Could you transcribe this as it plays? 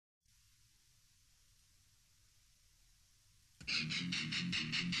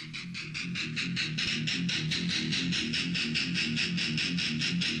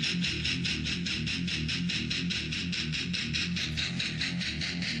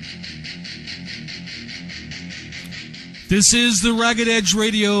This is the Ragged Edge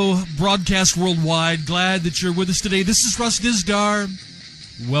Radio broadcast worldwide. Glad that you're with us today. This is Russ Dizdar.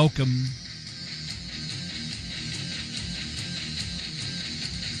 Welcome.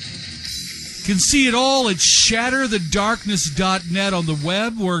 Can see it all at shatterthedarkness.net on the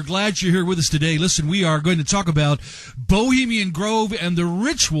web. We're glad you're here with us today. Listen, we are going to talk about Bohemian Grove and the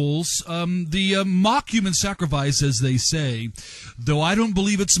rituals, the mock human sacrifice, as they say, though I don't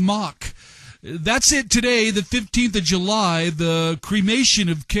believe it's mock. That's it today, the 15th of July, the cremation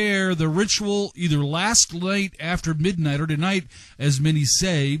of care, the ritual, either last night after midnight or tonight, as many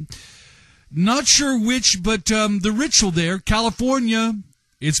say. Not sure which, but the ritual there, California,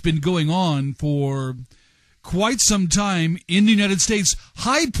 it's been going on for quite some time in the United States,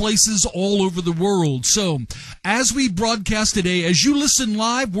 high places all over the world. So, as we broadcast today, as you listen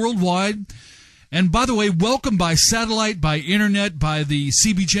live worldwide, and by the way, welcome by satellite, by internet, by the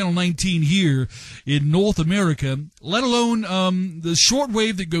CB Channel 19 here in North America, let alone the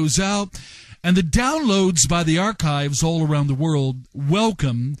shortwave that goes out and the downloads by the archives all around the world.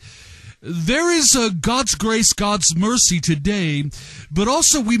 Welcome. There is God's grace, God's mercy today, but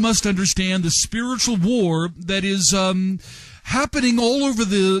also we must understand the spiritual war that is happening all over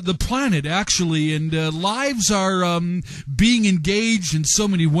the planet, actually, and lives are being engaged in so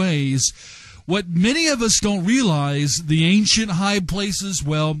many ways. What many of us don't realize, the ancient high places,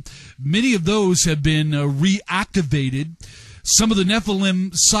 well, many of those have been reactivated. Some of the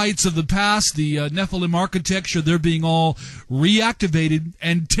Nephilim sites of the past, the Nephilim architecture, they're being all reactivated,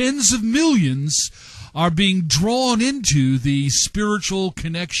 and tens of millions are being drawn into the spiritual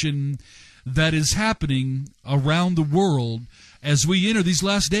connection that is happening around the world as we enter these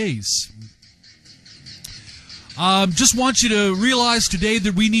last days. Just want you to realize today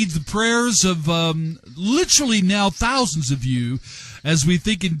that we need the prayers of literally now thousands of you as we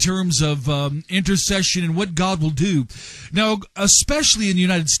think in terms of intercession and what God will do. Now, especially in the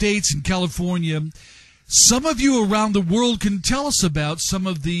United States and California, some of you around the world can tell us about some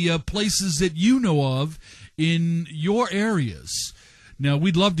of the places that you know of in your areas. Now,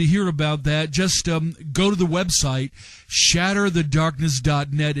 we'd love to hear about that. Just go to the website,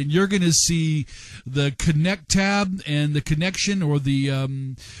 shatterthedarkness.net, and you're going to see the Connect tab and the connection, or the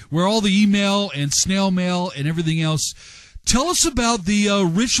where all the email and snail mail and everything else. Tell us about the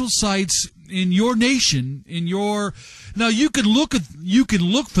ritual sites in your nation. Now, you can look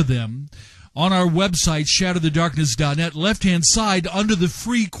for them on our website, shatterthedarkness.net. Left-hand side, under the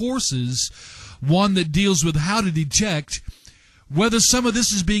free courses, one that deals with how to detect whether some of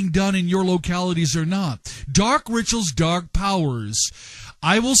this is being done in your localities or not. Dark rituals, dark powers.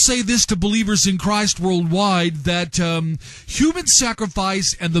 I will say this to believers in Christ worldwide, that human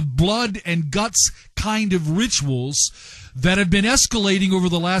sacrifice and the blood and guts kind of rituals that have been escalating over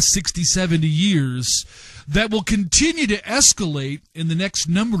the last 60, 70 years, that will continue to escalate in the next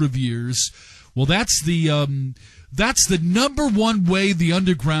number of years, well, that's the number one way the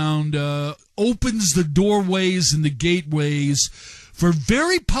underground opens the doorways and the gateways for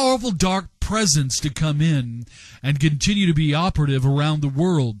very powerful dark presence to come in and continue to be operative around the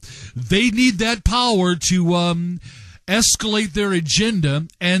world. They need that power to escalate their agenda,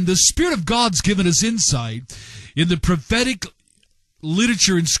 and the Spirit of God's given us insight in the prophetic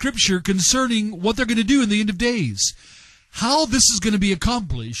literature and Scripture concerning what they're going to do in the end of days, how this is going to be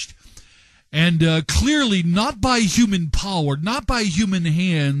accomplished. And clearly not by human power, not by human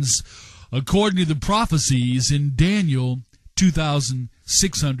hands, according to the prophecies in Daniel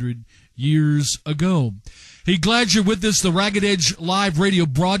 2,600 years ago. Hey, glad you're with us. The Ragged Edge live radio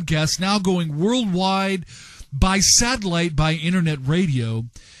broadcast now going worldwide by satellite, by internet radio.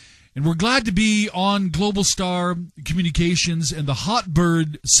 And we're glad to be on Global Star Communications and the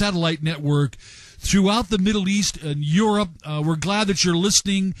Hotbird satellite network throughout the Middle East and Europe. We're glad that you're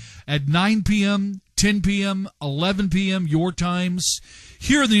listening at 9 p.m., 10 p.m., 11 p.m., your times.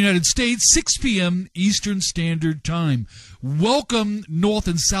 Here in the United States, 6 p.m. Eastern Standard Time. Welcome, North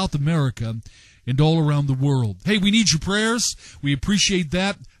and South America and all around the world. Hey, we need your prayers. We appreciate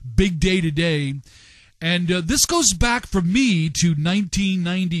that. Big day today. And this goes back for me to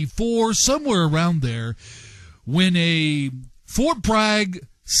 1994, somewhere around there, when a Fort Bragg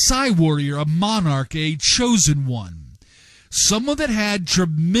Psy warrior, a monarch, a chosen one, someone that had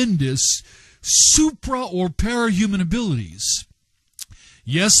tremendous supra or parahuman abilities.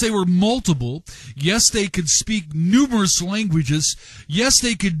 Yes, they were multiple. Yes, they could speak numerous languages. Yes,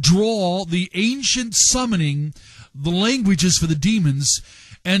 they could draw the ancient summoning the languages for the demons,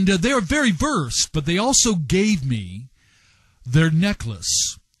 and they are very versed, but they also gave me their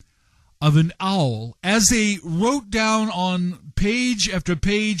necklace of an owl as they wrote down on page after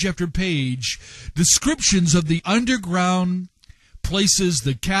page after page descriptions of the underground places,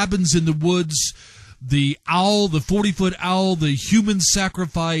 the cabins in the woods, the owl, the 40-foot owl, the human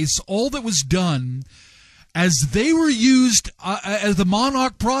sacrifice, all that was done as they were used as the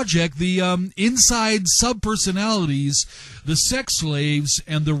Monarch Project, the inside sub-personalities, the sex slaves,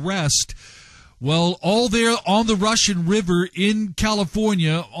 and the rest. Well, all there on the Russian River in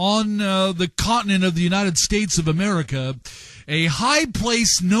California, on the continent of the United States of America, a high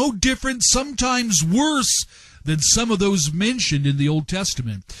place no different, sometimes worse than some of those mentioned in the Old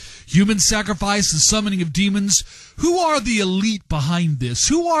Testament. Human sacrifice, the summoning of demons. Who are the elite behind this?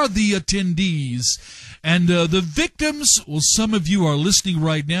 Who are the attendees? And the victims, well, some of you are listening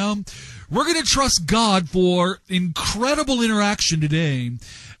right now. We're going to trust God for incredible interaction today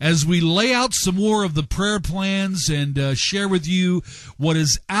as we lay out some more of the prayer plans and share with you what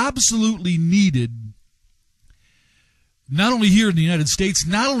is absolutely needed, not only here in the United States,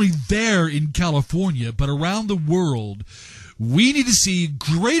 not only there in California, but around the world. We need to see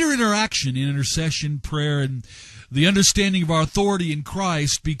greater interaction in intercession, prayer, and the understanding of our authority in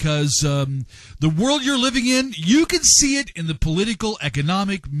Christ, because the world you're living in, you can see it in the political,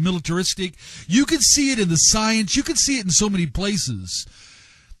 economic, militaristic. You can see it in the science. You can see it in so many places.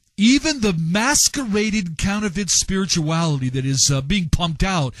 Even the masqueraded counterfeit spirituality that is being pumped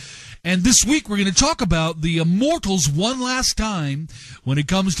out. And this week we're going to talk about the immortals one last time when it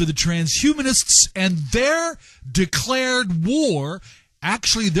comes to the transhumanists and their declared war,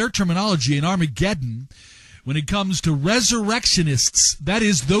 actually their terminology in Armageddon, when it comes to resurrectionists, that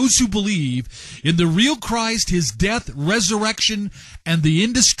is, those who believe in the real Christ, his death, resurrection, and the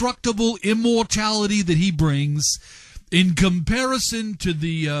indestructible immortality that he brings. In comparison to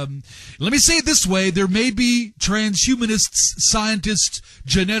the, let me say it this way, there may be transhumanists, scientists,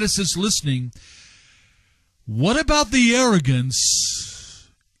 geneticists listening. What about the arrogance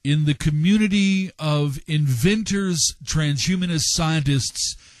in the community of inventors, transhumanists,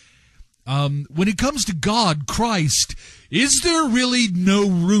 scientists? When it comes to God, Christ, is there really no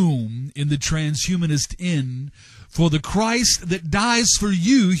room in the transhumanist inn for the Christ that dies for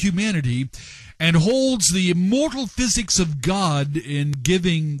you, humanity, and holds the immortal physics of God in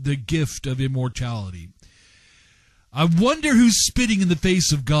giving the gift of immortality? I wonder who's spitting in the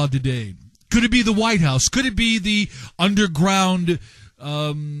face of God today. Could it be the White House? Could it be the underground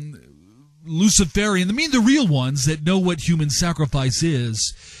Luciferian? I mean, the real ones that know what human sacrifice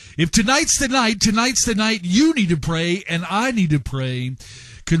is. If tonight's the night, you need to pray and I need to pray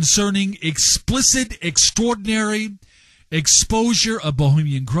concerning explicit, extraordinary exposure of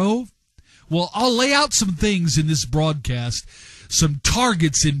Bohemian Grove. Well, I'll lay out some things in this broadcast, some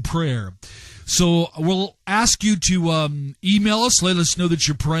targets in prayer. So we'll ask you to email us, let us know that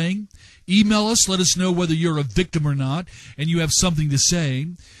you're praying. Email us, let us know whether you're a victim or not, and you have something to say.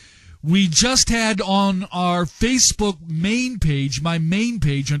 We just had on our Facebook main page, my main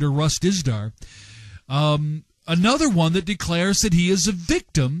page under Russ Dizdar, another one that declares that he is a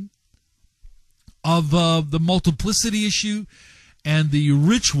victim of the multiplicity issue and the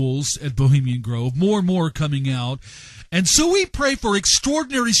rituals at Bohemian Grove. More and more are coming out. And so we pray for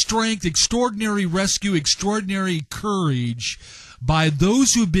extraordinary strength, extraordinary rescue, extraordinary courage by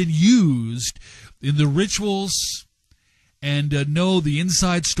those who have been used in the rituals and know the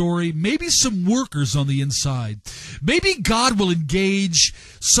inside story. Maybe some workers on the inside. Maybe God will engage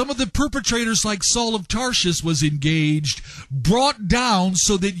some of the perpetrators like Saul of Tarshish was engaged, brought down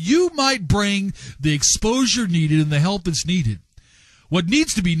so that you might bring the exposure needed and the help that's needed. What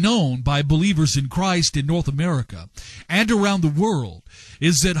needs to be known by believers in Christ in North America and around the world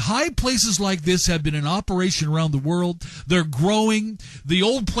is that high places like this have been in operation around the world. They're growing. The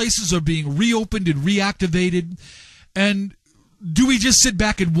old places are being reopened and reactivated. And do we just sit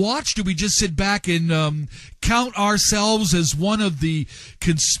back and watch? Do we just sit back and count ourselves as one of the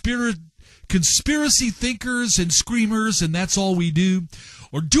conspiracy thinkers and screamers, and that's all we do?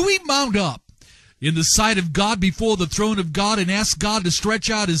 Or do we mount up in the sight of God before the throne of God and ask God to stretch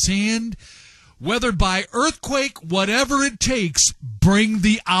out his hand? Whether by earthquake, whatever it takes, bring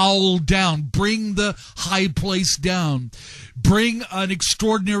the owl down. Bring the high place down. Bring an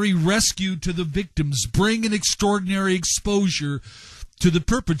extraordinary rescue to the victims. Bring an extraordinary exposure to the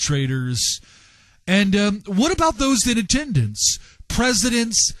perpetrators. And what about those in attendance?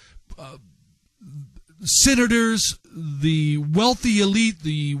 Presidents, senators, the wealthy elite,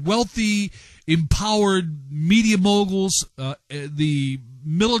 the wealthy empowered media moguls, the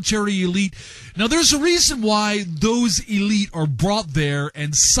military elite. Now, there's a reason why those elite are brought there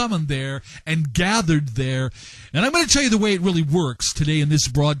and summoned there and gathered there. And I'm going to tell you the way it really works today in this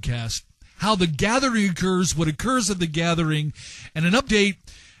broadcast, how the gathering occurs, what occurs at the gathering, and an update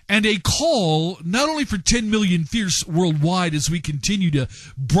and a call not only for 10 million fierce worldwide as we continue to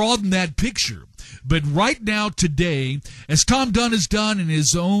broaden that picture, but right now today, as Tom Dunn has done in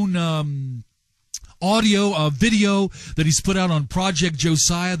his own audio, video that he's put out on Project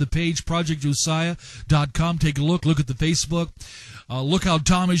Josiah, the page projectjosiah.com. Take a look at the Facebook. Look how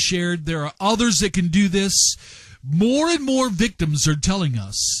Tom has shared. There are others that can do this. More and more victims are telling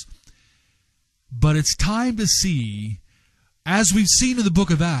us. But it's time to see, as we've seen in the book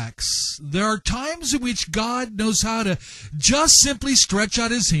of Acts, there are times in which God knows how to just simply stretch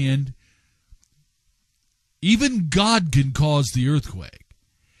out his hand. Even God can cause the earthquake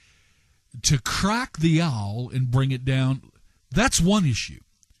to crack the owl and bring it down. That's one issue.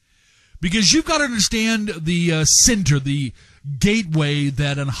 Because you've got to understand the center, the gateway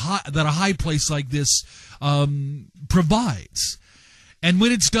that a high place like this provides. And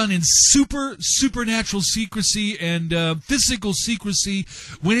when it's done in supernatural secrecy and physical secrecy,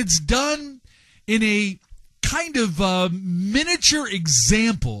 when it's done in a kind of miniature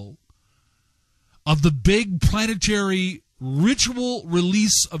example of the big planetary ritual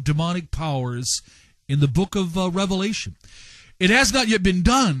release of demonic powers in the book of Revelation. It has not yet been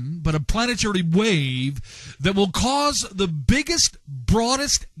done, but a planetary wave that will cause the biggest,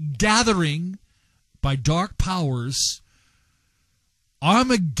 broadest gathering by dark powers.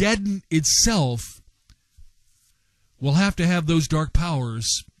 Armageddon itself will have to have those dark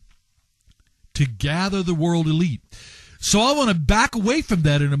powers to gather the world elite. So I want to back away from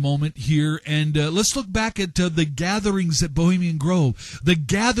that in a moment here, and let's look back at the gatherings at Bohemian Grove, the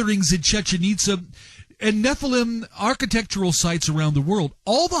gatherings at Chichen Itza, and Nephilim architectural sites around the world.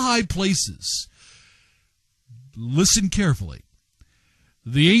 All the high places. Listen carefully.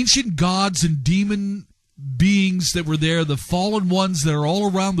 The ancient gods and demon beings that were there, the fallen ones that are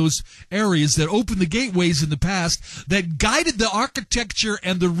all around those areas that opened the gateways in the past, that guided the architecture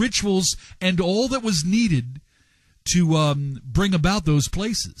and the rituals and all that was needed to bring about those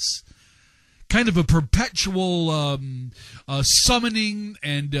places. Kind of a perpetual summoning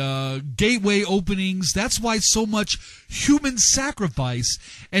and gateway openings. That's why so much human sacrifice.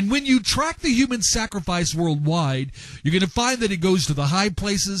 And when you track the human sacrifice worldwide, you're going to find that it goes to the high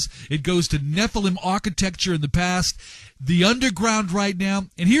places. It goes to Nephilim architecture in the past, the underground right now.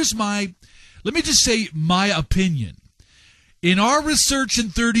 And here's let me just say my opinion. In our research in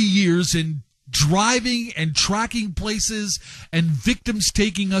 30 years in driving and tracking places and victims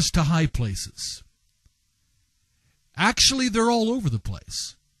taking us to high places. Actually, they're all over the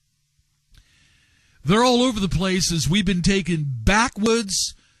place. They're all over the place as we've been taken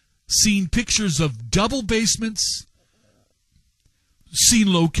backwoods, seen pictures of double basements,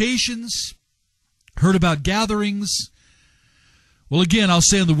 seen locations, heard about gatherings. Well, again, I'll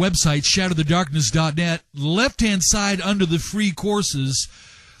say on the website, shatterthedarkness.net, left-hand side under the free courses,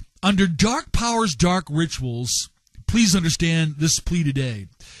 under Dark Powers, Dark Rituals, please understand this plea today.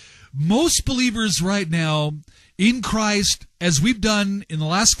 Most believers right now in Christ, as we've done in the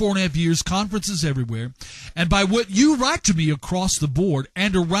last 4.5 years, conferences everywhere, and by what you write to me across the board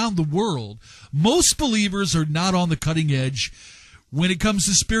and around the world, most believers are not on the cutting edge when it comes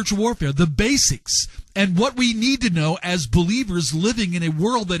to spiritual warfare, the basics, and what we need to know as believers living in a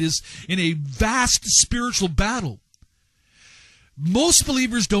world that is in a vast spiritual battle. Most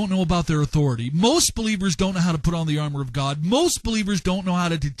believers don't know about their authority. Most believers don't know how to put on the armor of God. Most believers don't know how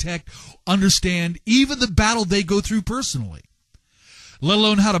to detect, understand, even the battle they go through personally, let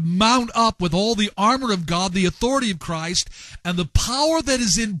alone how to mount up with all the armor of God, the authority of Christ, and the power that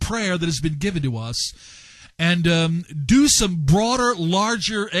is in prayer that has been given to us, and do some broader,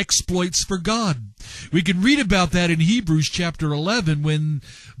 larger exploits for God. We can read about that in Hebrews chapter 11 when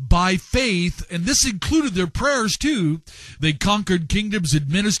by faith, and this included their prayers too, they conquered kingdoms,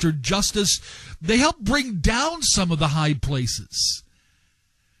 administered justice. They helped bring down some of the high places.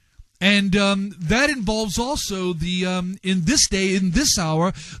 And that involves also the in this day, in this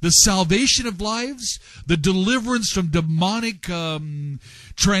hour, the salvation of lives, the deliverance from demonic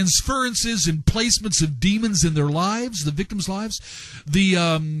transferences and placements of demons in their lives, the victims' lives,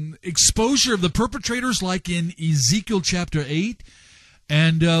 the exposure of the perpetrators, like in Ezekiel chapter 8,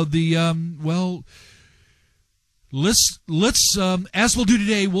 and let's as we'll do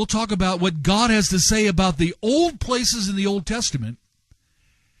today, we'll talk about what God has to say about the old places in the Old Testament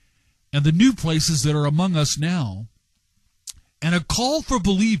and the new places that are among us now, and a call for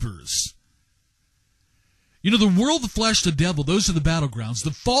believers You know, the world, the flesh, the devil, those are the battlegrounds. The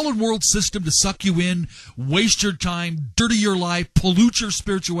fallen world system to suck you in, waste your time, dirty your life, pollute your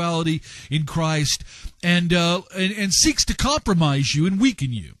spirituality in Christ, and seeks to compromise you and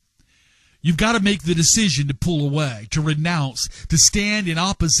weaken you. You've got to make the decision to pull away, to renounce, to stand in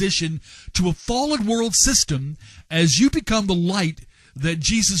opposition to a fallen world system as you become the light that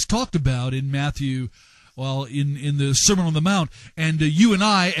Jesus talked about in Matthew, in the Sermon on the Mount. And you and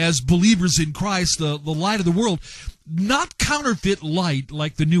I, as believers in Christ, the light of the world, not counterfeit light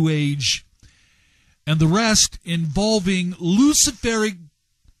like the New Age and the rest, involving Luciferic,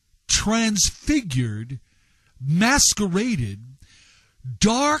 transfigured, masqueraded,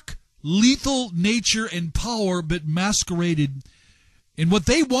 dark, lethal nature and power, but masqueraded in what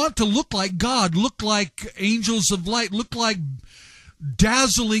they want to look like God, look like angels of light, look like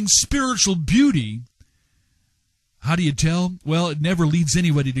dazzling spiritual beauty. How do you tell? Well, it never leads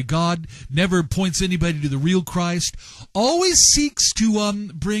anybody to God, never points anybody to the real Christ, always seeks to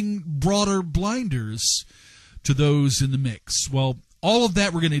bring broader blinders to those in the mix. Well, all of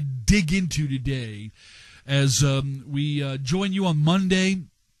that we're going to dig into today as we join you on Monday.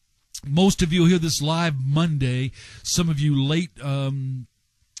 Most of you will hear this live Monday, some of you late on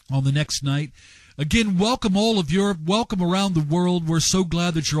the next night. Again, welcome all of Europe, welcome around the world. We're so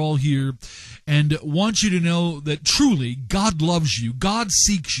glad that you're all here, and want you to know that truly God loves you. God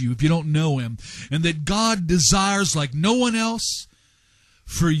seeks you if you don't know Him, and that God desires like no one else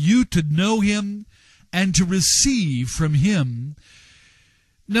for you to know Him and to receive from Him.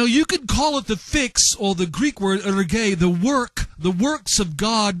 Now, you could call it the fix, or the Greek word, erge, the works of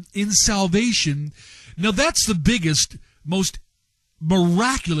God in salvation. Now, that's the biggest, most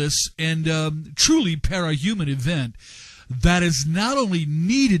miraculous, and truly parahuman event that is not only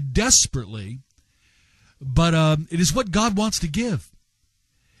needed desperately, but it is what God wants to give.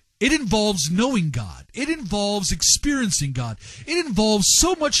 It involves knowing God. It involves experiencing God. It involves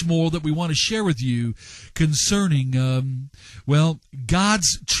so much more that we want to share with you concerning,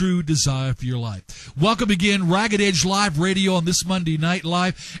 God's true desire for your life. Welcome again, Ragged Edge Live Radio on this Monday night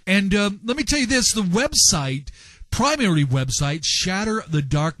live. And let me tell you this, the website, primary website,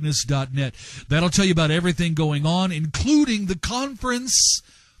 shatterthedarkness.net. That'll tell you about everything going on, including the conference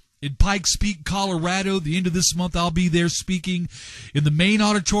in Pikes Peak, Colorado. The end of this month, I'll be there speaking in the main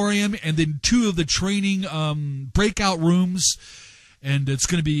auditorium and then 2 of the training breakout rooms. And it's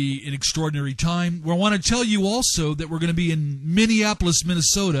going to be an extraordinary time. Well, I want to tell you also that we're going to be in Minneapolis,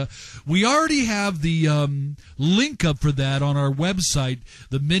 Minnesota. We already have the link up for that on our website,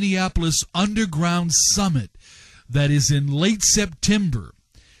 the Minneapolis Underground Summit. That is in late September.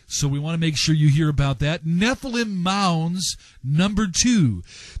 So we want to make sure you hear about that. Nephilim Mounds, number 2.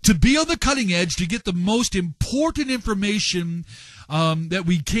 To be on the cutting edge, to get the most important information that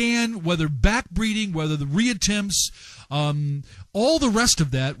we can, whether backbreeding, whether the reattempts, all the rest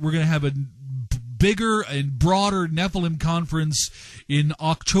of that. We're going to have a bigger and broader Nephilim conference in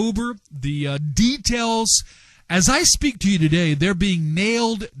October. The details, as I speak to you today, they're being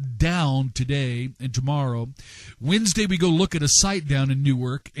nailed down today and tomorrow. Wednesday, we go look at a site down in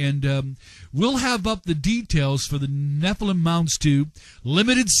Newark, and we'll have up the details for the Nephilim Mounds 2.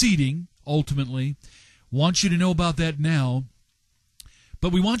 Limited seating, ultimately. Want you to know about that now.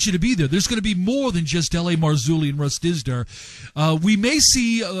 But we want you to be there. There's going to be more than just L.A. Marzulli and Russ Dizdar. We may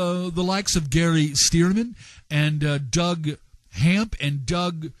see the likes of Gary Stearman and Doug Hamp and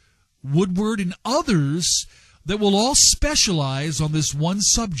Doug Woodward and others that will all specialize on this one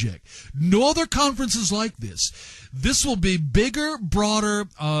subject. No other conferences like this. This will be bigger, broader,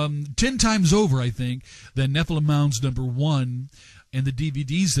 10 times over, I think, than Nephilim Mounds number 1 and the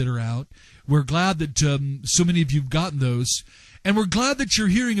DVDs that are out. We're glad that so many of you have gotten those, and we're glad that you're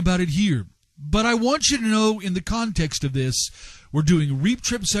hearing about it here. But I want you to know, in the context of this, we're doing REAP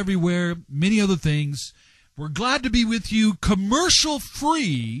trips everywhere, many other things. We're glad to be with you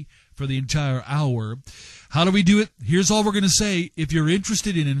commercial-free for the entire hour. How do we do it? Here's all we're going to say. If you're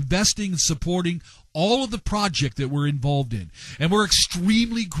interested in investing and supporting all of the project that we're involved in, and we're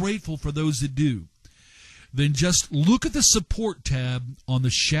extremely grateful for those that do, then just look at the support tab on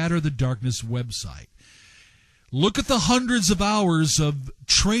the Shatter the Darkness website. Look at the hundreds of hours of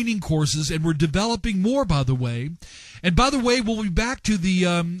training courses, and we're developing more, by the way. And by the way, we'll be back to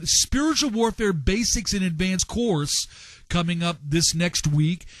the Spiritual Warfare Basics in Advanced course coming up this next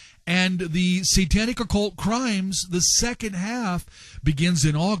week. And the Satanic Occult Crimes, the second half, begins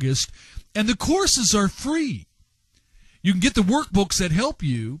in August. And the courses are free. You can get the workbooks that help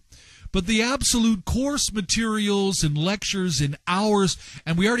you, but the absolute course materials and lectures and hours,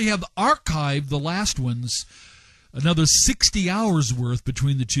 and we already have archived the last ones. another 60 hours worth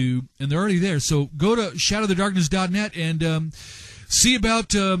between the two, and they're already there. So go to shadowthedarkness.net and see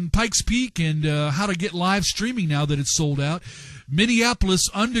about Pikes Peak and how to get live streaming now that it's sold out. Minneapolis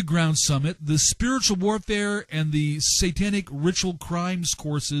Underground Summit, the Spiritual Warfare and the Satanic Ritual Crimes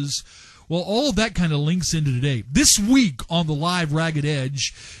courses. Well, all of that kind of links into today. This week on the live Ragged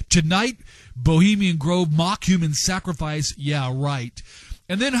Edge, tonight, Bohemian Grove, Mock Human Sacrifice, yeah, right.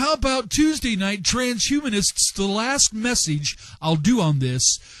 And then how about Tuesday night, Transhumanists, the last message I'll do on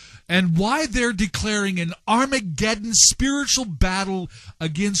this, and why they're declaring an Armageddon spiritual battle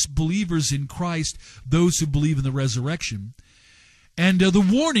against believers in Christ, those who believe in the resurrection. And the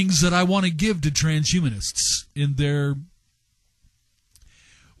warnings that I want to give to transhumanists in their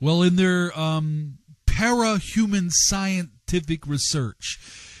para-human scientific research.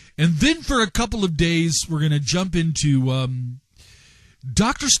 And then for a couple of days, we're going to jump into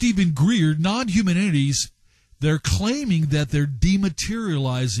Dr. Stephen Greer, non-human entities. They're claiming that they're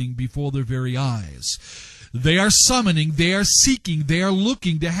dematerializing before their very eyes. They are summoning, they are seeking, they are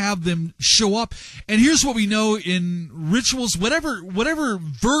looking to have them show up. And here's what we know in rituals, whatever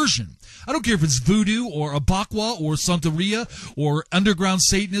version. I don't care if it's voodoo or Abakwa or Santeria or underground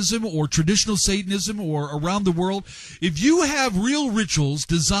Satanism or traditional Satanism or around the world. If you have real rituals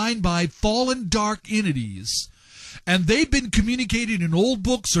designed by fallen dark entities, and they've been communicating in old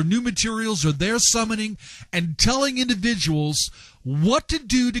books or new materials, or they're summoning and telling individuals what to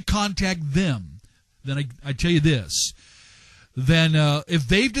do to contact them, then I tell you this, then if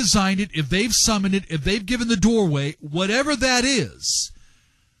they've designed it, if they've summoned it, if they've given the doorway, whatever that is,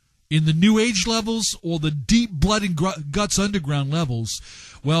 in the New Age levels or the deep blood and guts underground levels,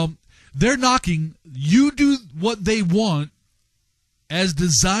 well, they're knocking. You do what they want as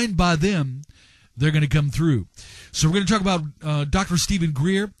designed by them, they're going to come through. So we're going to talk about Dr. Stephen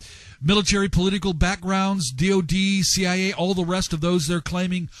Greer, military, political backgrounds, DOD, CIA, all the rest of those they're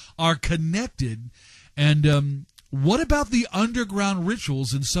claiming are connected. And what about the underground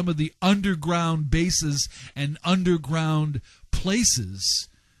rituals and some of the underground bases and underground places,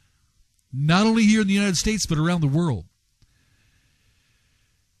 not only here in the United States, but around the world?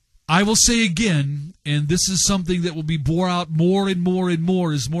 I will say again, and this is something that will be bore out more and more and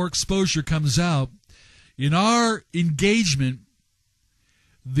more as more exposure comes out, in our engagement,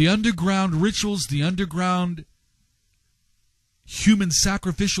 the underground rituals, the underground human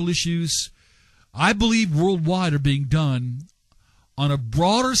sacrificial issues, I believe worldwide are being done on a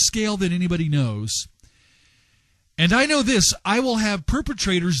broader scale than anybody knows. And I know this, I will have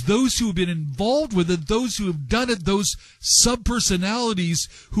perpetrators, those who have been involved with it, those who have done it, those subpersonalities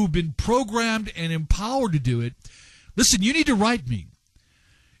who have been programmed and empowered to do it. Listen, you need to write me.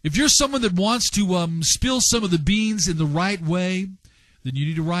 If you're someone that wants to spill some of the beans in the right way, then you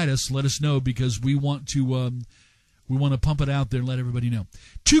need to write us. Let us know, because we want to pump it out there and let everybody know.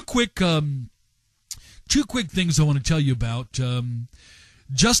 Two quick things I want to tell you about.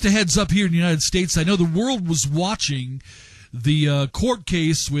 Just a heads up here in the United States, I know the world was watching the court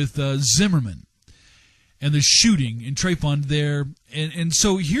case with Zimmerman and the shooting in Trayvon there. And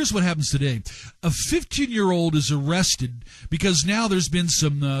so here's what happens today. A 15-year-old is arrested because now there's been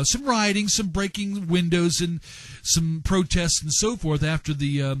some rioting, some breaking windows, and some protests and so forth after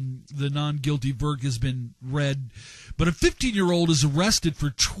the non-guilty verdict has been read. But a 15-year-old is arrested for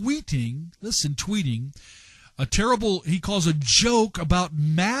tweeting a terrible, he calls a joke about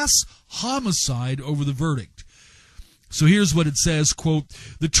mass homicide over the verdict. So here's what it says, quote,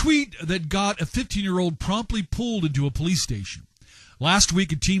 "The tweet that got a 15-year-old promptly pulled into a police station. Last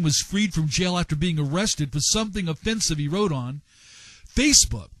week, a teen was freed from jail after being arrested for something offensive he wrote on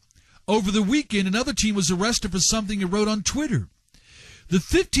Facebook. Over the weekend, another teen was arrested for something he wrote on Twitter. The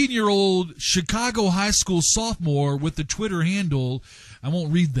 15-year-old Chicago high school sophomore with the Twitter handle, I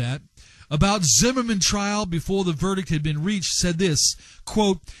won't read that, about Zimmerman trial before the verdict had been reached, said this,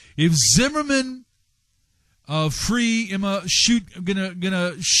 quote, if Zimmerman free, I'm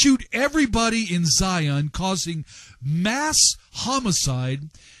gonna shoot everybody in Zion, causing mass homicide,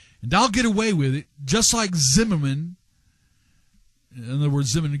 and I'll get away with it, just like Zimmerman. In other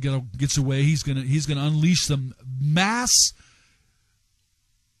words, Zimmerman gets away. He's gonna unleash some mass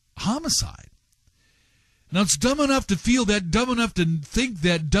homicide. Now, it's dumb enough to feel that, dumb enough to think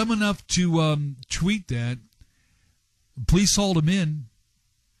that, dumb enough to tweet that. Police hauled him in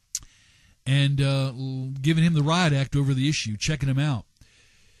and giving him the riot act over the issue, checking him out.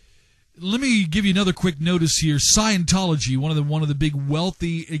 Let me give you another quick notice here. Scientology, one of the big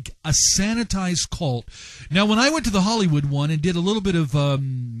wealthy, a sanitized cult. Now, when I went to the Hollywood one and did a little bit of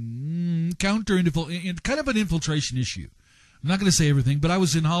kind of an infiltration issue. I'm not going to say everything, but I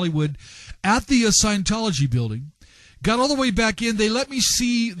was in Hollywood at the Scientology building, Got all the way back in. They let me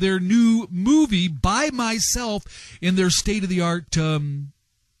see their new movie by myself in their state-of-the-art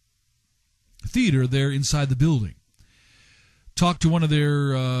theater there inside the building. Talked to one of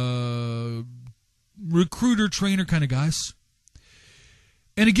their recruiter, trainer kind of guys.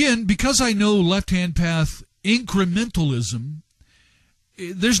 And again, because I know left-hand path incrementalism,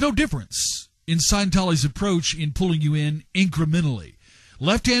 there's no difference in Scientology's approach in pulling you in incrementally.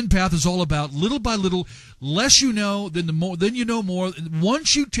 Left-hand path is all about little by little. Less you know, then you know more.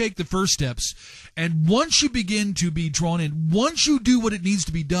 Once you take the first steps, and once you begin to be drawn in, once you do what it needs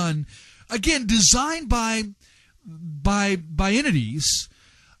to be done, again, designed by entities,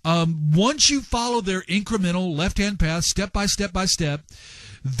 once you follow their incremental left-hand path, step by step by step,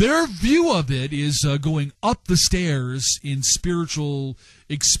 their view of it is going up the stairs in spiritual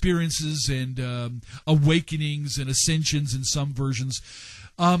experiences and awakenings and ascensions in some versions.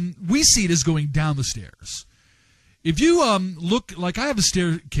 We see it as going down the stairs. If you look, like I have a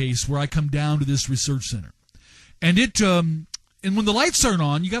staircase where I come down to this research center, and and when the lights aren't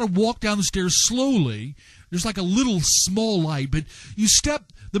on, you got to walk down the stairs slowly. There's like a little small light, but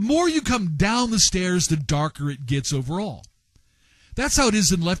the more you come down the stairs, the darker it gets overall. That's how it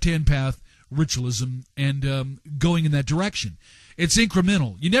is in left-hand path ritualism and going in that direction. It's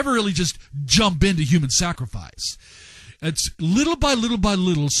incremental. You never really just jump into human sacrifice. It's little by little by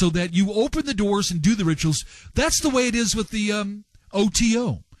little so that you open the doors and do the rituals. That's the way it is with the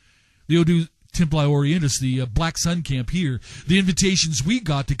OTO, the Odu Templi Orientis, the Black Sun Camp here, the invitations we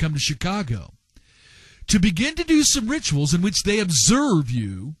got to come to Chicago, to begin to do some rituals in which they observe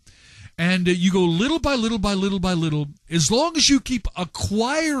you. And you go little by little by little by little. As long as you keep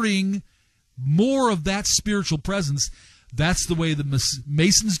acquiring more of that spiritual presence, that's the way the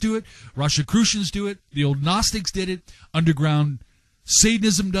Masons do it, Rosicrucians do it, the old Gnostics did it, underground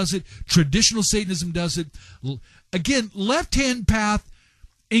Satanism does it, traditional Satanism does it. Again, left-hand path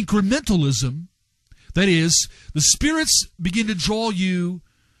incrementalism, that is, the spirits begin to draw you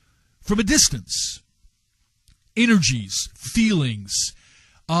from a distance. Energies, feelings,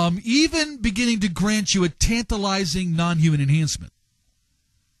 even beginning to grant you a tantalizing non-human enhancement,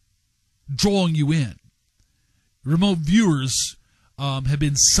 drawing you in. Remote viewers have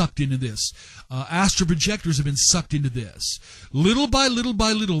been sucked into this. Astral projectors have been sucked into this. Little by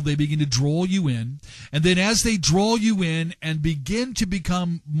little, they begin to draw you in. And then as they draw you in and begin to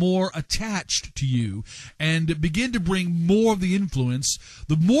become more attached to you and begin to bring more of the influence,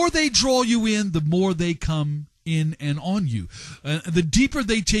 the more they draw you in, the more they come in and on you. The deeper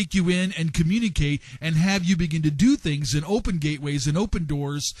they take you in and communicate and have you begin to do things and open gateways and open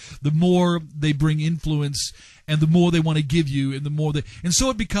doors, the more they bring influence and the more they want to give you and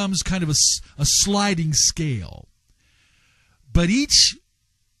so it becomes kind of a sliding scale. But each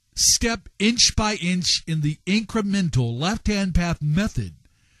step, inch by inch, in the incremental left-hand path method,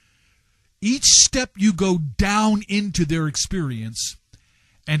 each step you go down into their experience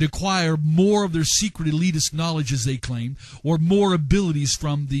and acquire more of their secret elitist knowledge, as they claim, or more abilities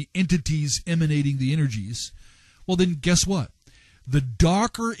from the entities emanating the energies, well then guess what? The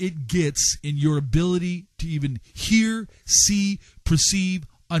darker it gets in your ability to even hear, see, perceive,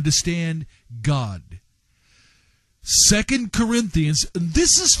 understand God. 2 Corinthians, and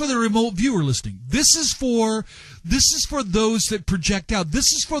this is for the remote viewer listening. This is for those that project out.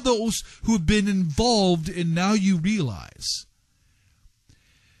 This is for those who have been involved and now you realize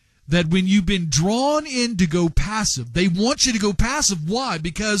that when you've been drawn in to go passive, they want you to go passive. Why?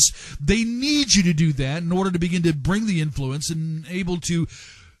 Because they need you to do that in order to begin to bring the influence and able to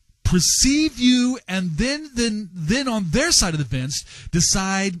perceive you, and then on their side of the fence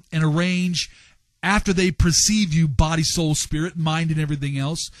decide and arrange, after they perceive you, body, soul, spirit, mind, and everything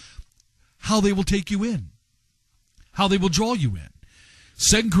else, how they will take you in, how they will draw you in.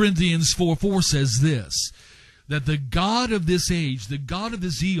 2 Corinthians 4:4 says this, that the God of this age, the God of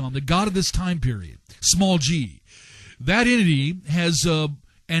this eon, the God of this time period, small g, that entity has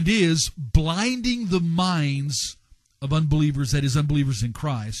and is blinding the minds of unbelievers, that is, unbelievers in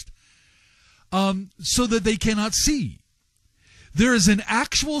Christ, so that they cannot see. There is an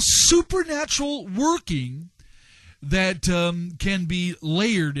actual supernatural working that can be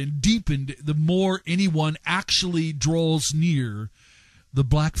layered and deepened the more anyone actually draws near the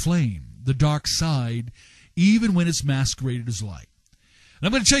black flame, the dark side, even when it's masqueraded as light. And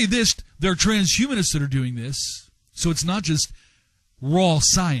I'm going to tell you this, there are transhumanists that are doing this, so it's not just raw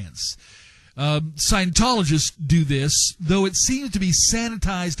science. Scientologists do this, though it seems to be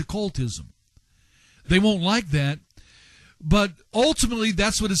sanitized occultism. They won't like that, but ultimately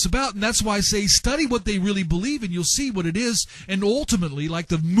that's what it's about, and that's why I say study what they really believe and you'll see what it is, and ultimately, like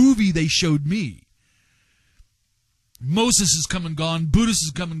the movie they showed me, Moses has come and gone. Buddhist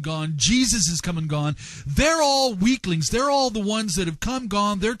has come and gone. Jesus has come and gone. They're all weaklings. They're all the ones that have come,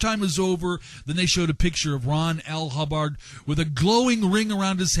 gone. Their time is over. Then they showed a picture of Ron L. Hubbard with a glowing ring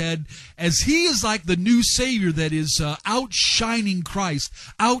around his head, as he is like the new Savior that is outshining Christ,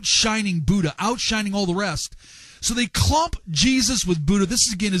 outshining Buddha, outshining all the rest. So they clump Jesus with Buddha.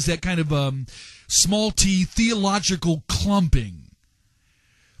 This, again, is that kind of small t theological clumping.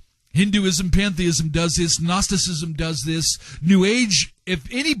 Hinduism, pantheism does this. Gnosticism does this. New Age, if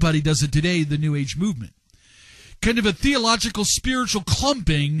anybody does it today, the New Age movement. Kind of a theological, spiritual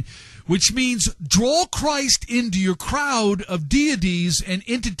clumping, which means draw Christ into your crowd of deities and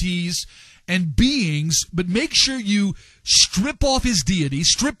entities and beings, but make sure you strip off his deity,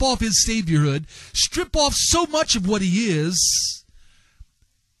 strip off his saviorhood, strip off so much of what he is,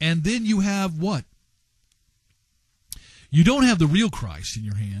 and then you have what? You don't have the real Christ in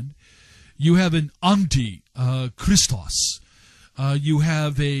your hand. You have an anti-Christos. You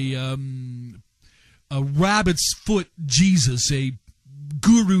have a rabbit's foot Jesus, a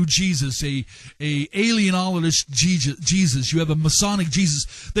guru Jesus, a alienologist Jesus. You have a Masonic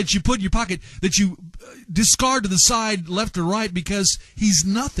Jesus that you put in your pocket, that you discard to the side, left or right, because he's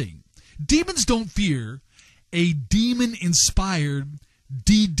nothing. Demons don't fear a demon-inspired,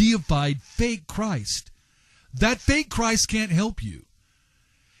 de-deified fake Christ. That fake Christ can't help you.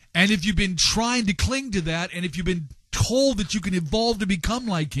 And if you've been trying to cling to that, and if you've been told that you can evolve to become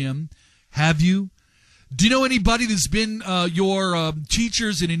like him, have you? Do you know anybody that's been your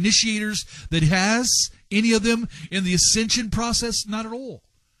teachers and initiators that has any of them in the ascension process? Not at all.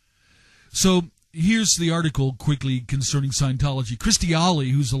 So here's the article quickly concerning Scientology. Christy Alley,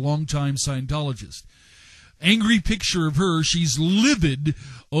 who's a longtime Scientologist. Angry picture of her. She's livid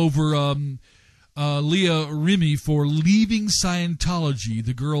over Leah Remini for leaving Scientology.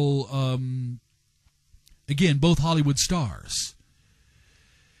 The girl, again, both Hollywood stars.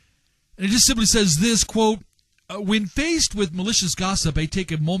 And it just simply says this, quote, when faced with malicious gossip, I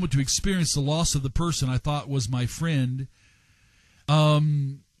take a moment to experience the loss of the person I thought was my friend.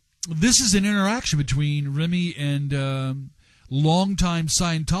 This is an interaction between Remini and longtime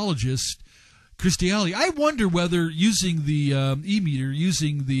Scientologist Christy Alley. I wonder whether using the e-meter,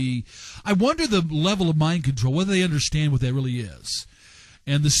 I wonder the level of mind control, whether they understand what that really is,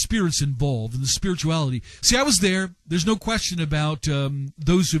 and the spirits involved, and the spirituality. See, I was there. There's no question about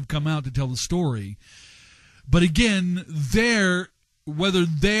those who've come out to tell the story. But again, whether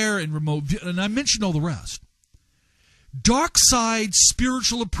they're in remote, and I mentioned all the rest. Dark side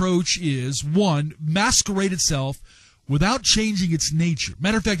spiritual approach is, one, masquerade itself without changing its nature.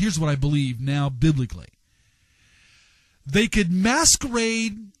 Matter of fact, here's what I believe now biblically. They could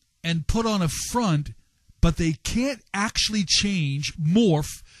masquerade and put on a front, but they can't actually change,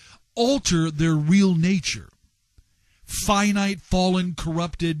 morph, alter their real nature. Finite, fallen,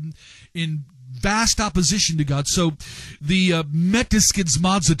 corrupted, in vast opposition to God. So the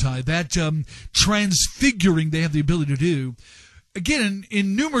metaskizmazotai, that transfiguring they have the ability to do, again,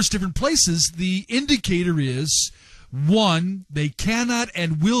 in numerous different places, the indicator is, one, they cannot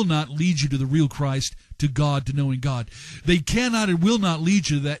and will not lead you to the real Christ, to God, to knowing God. They cannot and will not lead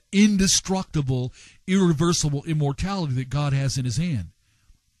you to that indestructible, irreversible immortality that God has in his hand.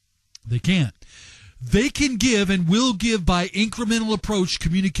 They can't. They can give and will give by incremental approach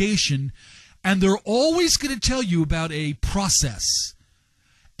communication, and they're always going to tell you about a process,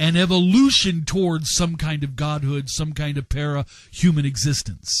 an evolution towards some kind of godhood, some kind of para-human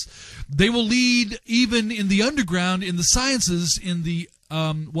existence. They will lead, even in the underground, in the sciences, in the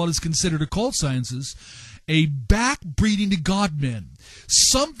what is considered occult sciences, a backbreeding to God-men.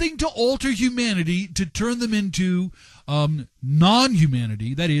 Something to alter humanity, to turn them into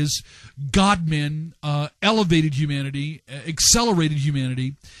non-humanity, that is, God-men, elevated humanity, accelerated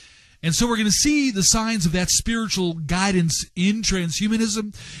humanity. And so we're going to see the signs of that spiritual guidance in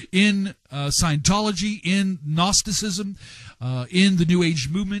transhumanism, in Scientology, in Gnosticism, in the New Age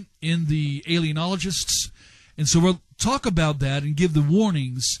movement, in the alienologists. And so we'll talk about that and give the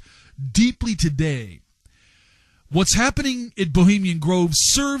warnings deeply today. What's happening at Bohemian Grove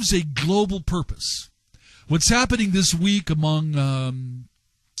serves a global purpose. What's happening this week among,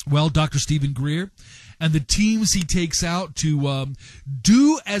 Dr. Stephen Greer and the teams he takes out to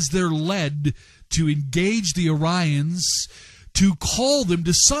do as they're led, to engage the Orions, to call them,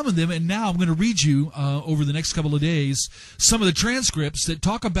 to summon them. And now I'm going to read you over the next couple of days some of the transcripts that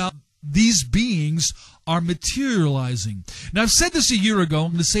talk about these beings are materializing. Now, I've said this a year ago.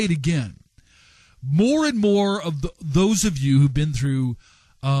 I'm going to say it again. More and more of those of you who've been through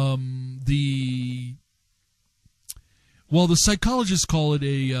Well, the psychologists call it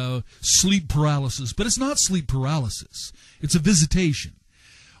a sleep paralysis, but it's not sleep paralysis. It's a visitation.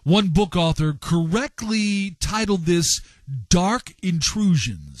 One book author correctly titled this Dark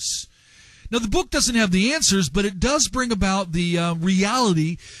Intrusions. Now, the book doesn't have the answers, but it does bring about the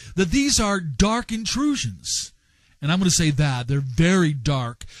reality that these are dark intrusions. And I'm going to say that. They're very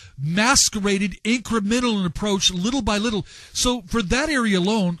dark, masqueraded, incremental in approach, little by little. So for that area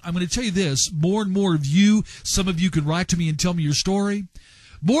alone, I'm going to tell you this. More and more of you, some of you can write to me and tell me your story.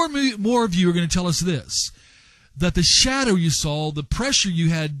 More and more of you are going to tell us this, that the shadow you saw, the pressure you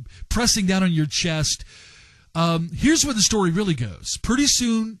had pressing down on your chest, here's where the story really goes. Pretty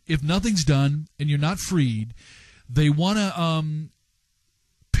soon, if nothing's done and you're not freed, they want to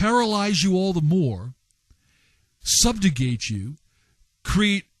paralyze you all the more, subjugate you,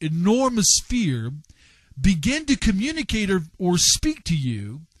 create enormous fear, begin to communicate or speak to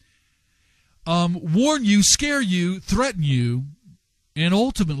you, warn you, scare you, threaten you, and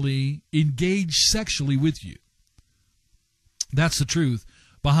ultimately engage sexually with you. That's the truth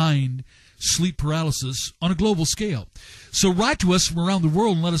behind sleep paralysis on a global scale. So write to us from around the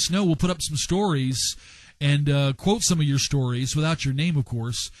world and let us know. We'll put up some stories and quote some of your stories without your name, of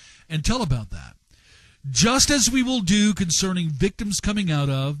course, and tell about that. Just as we will do concerning victims coming out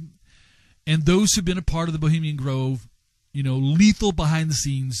of and those who've been a part of the Bohemian Grove, lethal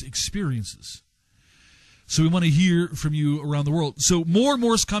behind-the-scenes experiences. So we want to hear from you around the world. So more and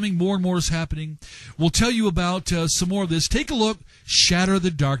more is coming, more and more is happening. We'll tell you about some more of this. Take a look,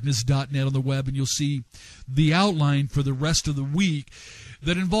 shatterthedarkness.net on the web, and you'll see the outline for the rest of the week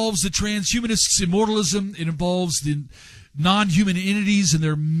that involves the transhumanists' immortalism. It involves the non-human entities and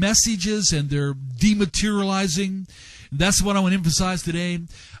their messages and their dematerializing. That's what I want to emphasize today.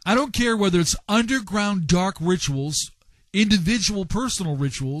 I don't care whether it's underground dark rituals, individual personal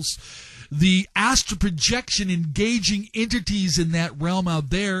rituals, the astral projection engaging entities in that realm out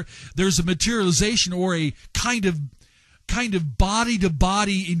there. There's a materialization or a kind of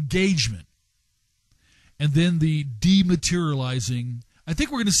body-to-body engagement. And then the dematerializing. I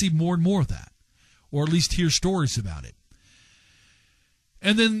think we're going to see more and more of that, or at least hear stories about it.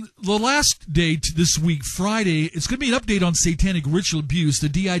 And then the last day this week, Friday, it's going to be an update on satanic ritual abuse, the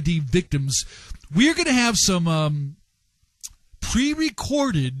DID victims. We're going to have some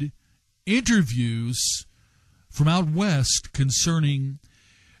pre-recorded interviews from out west concerning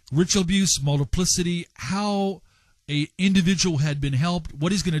ritual abuse, multiplicity, how an individual had been helped,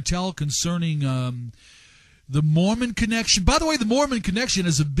 what he's going to tell concerning the Mormon connection. By the way, the Mormon connection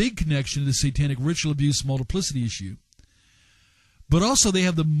is a big connection to the satanic ritual abuse multiplicity issue. But also they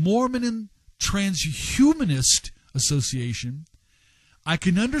have the Mormon Transhumanist Association. I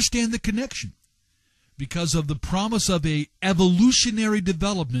can understand the connection because of the promise of a evolutionary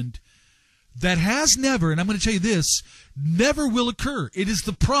development that has never, and I'm going to tell you this, never will occur. It is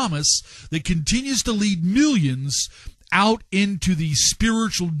the promise that continues to lead millions out into the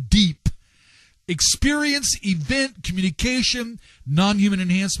spiritual deep. Experience, event, communication, non-human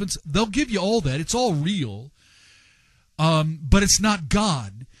enhancements, they'll give you all that. It's all real. But it's not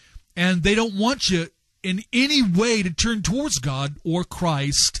God. And they don't want you in any way to turn towards God or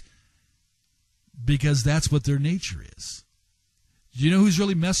Christ because that's what their nature is. Do you know who's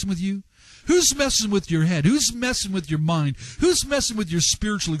really messing with you? Who's messing with your head? Who's messing with your mind? Who's messing with your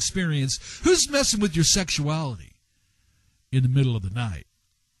spiritual experience? Who's messing with your sexuality in the middle of the night?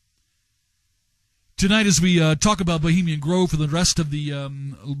 Tonight, as we talk about Bohemian Grove for the rest of the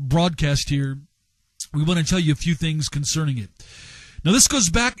broadcast here, we want to tell you a few things concerning it. Now, this goes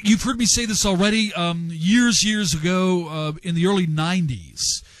back, you've heard me say this already, years ago in the early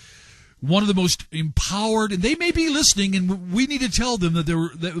 90s. One of the most empowered, and they may be listening, and we need to tell them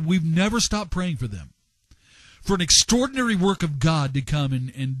that we've never stopped praying for them, for an extraordinary work of God to come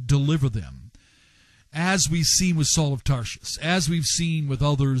and deliver them, as we've seen with Saul of Tarsus, as we've seen with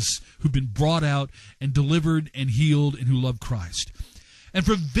others who've been brought out and delivered and healed and who love Christ. And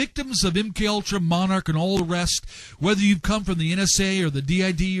for victims of MKUltra, Monarch, and all the rest, whether you've come from the NSA or the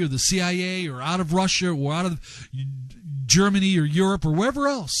DID or the CIA or out of Russia or out of Germany or Europe or wherever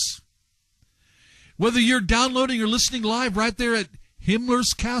else, whether you're downloading or listening live right there at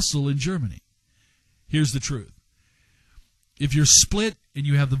Himmler's Castle in Germany, here's the truth. If you're split and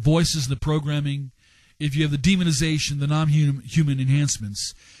you have the voices and the programming, if you have the demonization, the non-human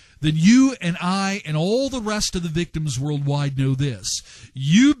enhancements, then you and I and all the rest of the victims worldwide know this.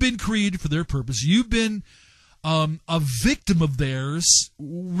 You've been created for their purpose. You've been a victim of theirs,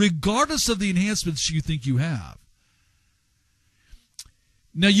 regardless of the enhancements you think you have.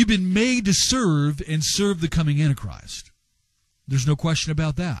 Now, you've been made to serve and serve the coming Antichrist. There's no question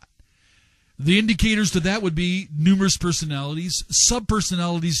about that. The indicators to that would be numerous personalities,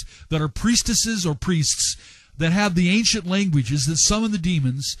 sub-personalities that are priestesses or priests that have the ancient languages that summon the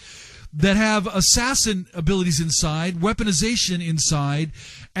demons, that have assassin abilities inside, weaponization inside,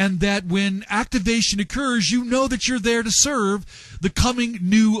 and that when activation occurs, you know that you're there to serve the coming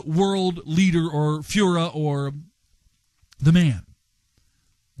new world leader or Führer or the man,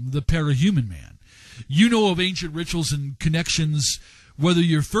 the parahuman man. You know of ancient rituals and connections, whether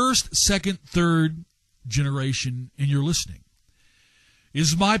you're first, second, third generation, and you're listening. It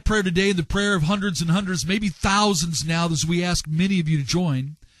is my prayer today, and the prayer of hundreds and hundreds, maybe thousands now, as we ask many of you to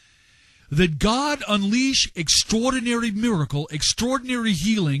join, that God unleash extraordinary miracle, extraordinary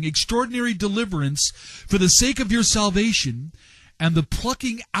healing, extraordinary deliverance for the sake of your salvation and the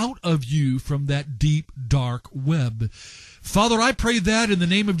plucking out of you from that deep, dark web. Father, I pray that in the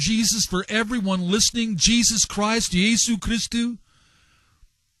name of Jesus for everyone listening, Jesus Christ, Jesu Christu.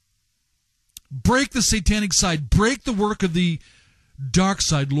 Break the satanic side. Break the work of the dark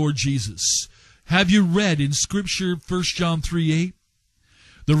side, Lord Jesus. Have you read in Scripture 1 John 3:8?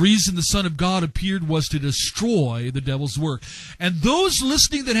 The reason the Son of God appeared was to destroy the devil's work. And those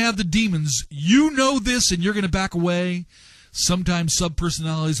listening that have the demons, you know this and you're going to back away. Sometimes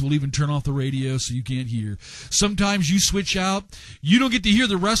sub-personalities will even turn off the radio so you can't hear. Sometimes you switch out. You don't get to hear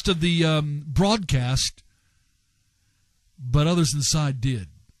the rest of the broadcast, but others inside did.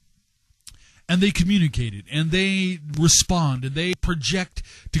 And they communicated, and they respond, and they project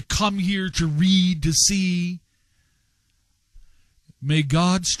to come here, to read, to see. May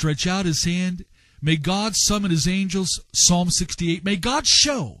God stretch out his hand. May God summon his angels, Psalm 68. May God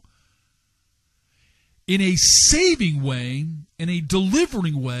show in a saving way, in a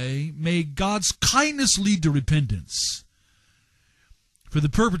delivering way, may God's kindness lead to repentance for the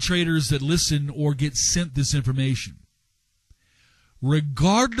perpetrators that listen or get sent this information.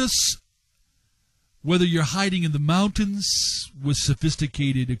 Regardless whether you're hiding in the mountains with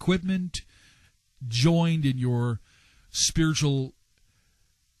sophisticated equipment, joined in your spiritual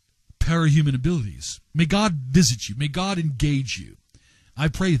parahuman abilities, may God visit you. May God engage you. I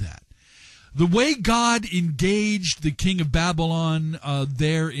pray that. The way God engaged the king of Babylon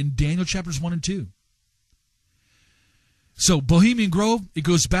there in Daniel chapters 1 and 2. So, Bohemian Grove, it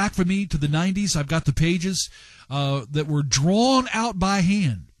goes back for me to the 90s. I've got the pages that were drawn out by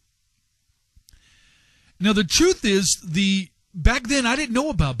hand. Now, the truth is, back then I didn't know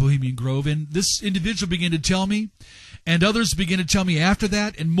about Bohemian Grove, and this individual began to tell me, and others began to tell me after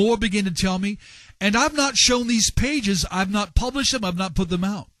that, and more began to tell me, and I've not shown these pages, I've not published them, I've not put them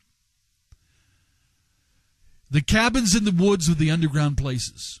out. The cabins in the woods with the underground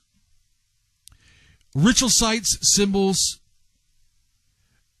places. Ritual sites, symbols,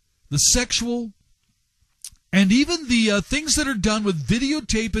 the sexual, and even the things that are done with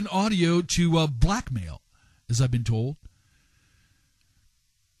videotape and audio to blackmail, as I've been told.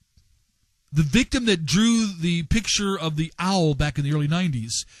 The victim that drew the picture of the owl back in the early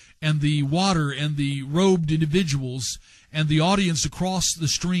 90s, and the water and the robed individuals, and the audience across the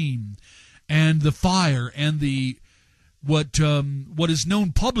stream, and the fire, and the what is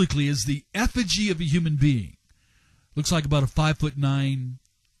known publicly as the effigy of a human being. Looks like about a 5'9"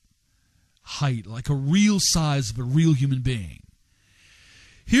 height, like a real size of a real human being.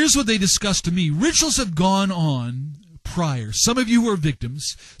 Here's what they discussed to me. Rituals have gone on prior. Some of you who are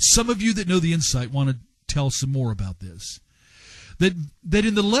victims, some of you that know the insight want to tell some more about this. That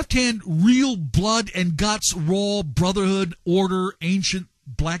in the left hand, real blood and guts, raw brotherhood, order, ancient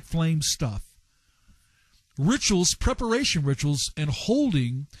black flame stuff. Rituals, preparation rituals, and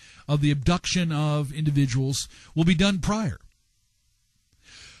holding of the abduction of individuals will be done prior.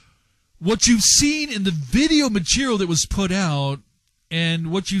 What you've seen in the video material that was put out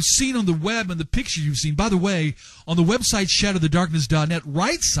and what you've seen on the web and the pictures you've seen, by the way, on the website shadowthedarkness.net,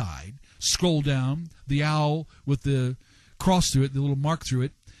 right side, scroll down, the owl with the cross through it, the little mark through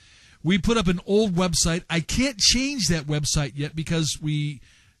it. We put up an old website. I can't change that website yet because we,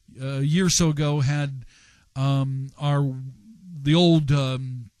 a year or so ago, had the old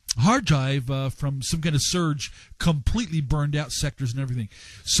hard drive from some kind of surge completely burned out sectors and everything.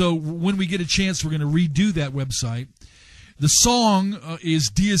 So when we get a chance, we're going to redo that website. The song is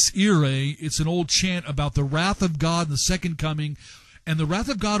Dies Irae. It's an old chant about the wrath of God and the second coming and the wrath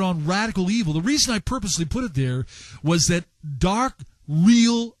of God on radical evil. The reason I purposely put it there was that dark,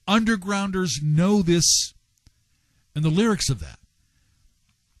 real undergrounders know this and the lyrics of that.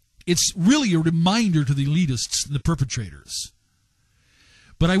 It's really a reminder to the elitists and the perpetrators.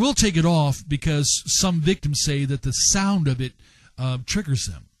 But I will take it off because some victims say that the sound of it triggers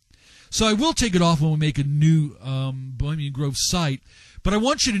them. So I will take it off when we make a new Bohemian Grove site. But I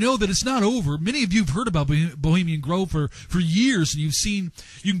want you to know that it's not over. Many of you have heard about Bohemian Grove for years, and you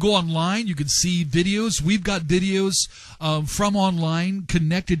can go online, you can see videos. We've got videos from online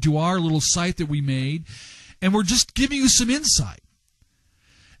connected to our little site that we made, and we're just giving you some insight.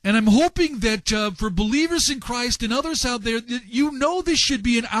 And I'm hoping that for believers in Christ and others out there, that you know this should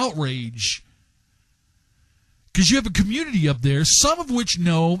be an outrage. Because you have a community up there, some of which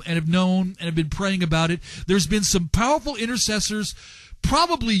know and have known and have been praying about it. There's been some powerful intercessors.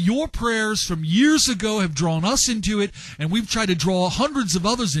 Probably your prayers from years ago have drawn us into it, and we've tried to draw hundreds of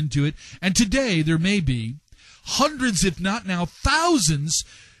others into it. And today there may be hundreds, if not now thousands.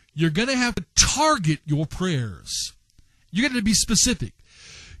 You're going to have to target your prayers. You're going to be specific.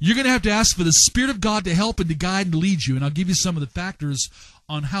 You're going to have to ask for the Spirit of God to help and to guide and to lead you. And I'll give you some of the factors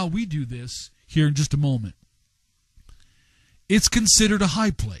on how we do this here in just a moment. It's considered a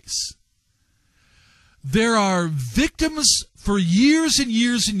high place. There are victims for years and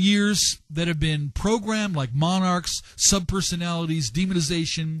years and years that have been programmed like monarchs, subpersonalities,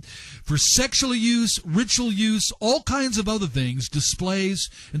 demonization, for sexual use, ritual use, all kinds of other things, displays,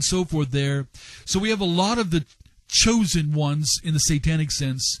 and so forth there. So we have a lot of the chosen ones in the satanic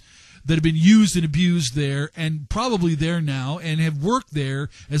sense that have been used and abused there and probably there now and have worked there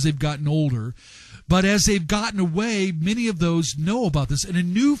as they've gotten older. But as they've gotten away, many of those know about this. And a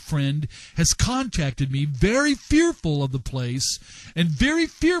new friend has contacted me, very fearful of the place and very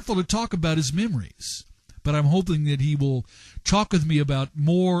fearful to talk about his memories. But I'm hoping that he will talk with me about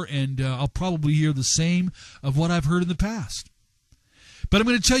more, and I'll probably hear the same of what I've heard in the past. But I'm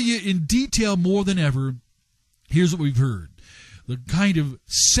going to tell you in detail more than ever. Here's what we've heard. The kind of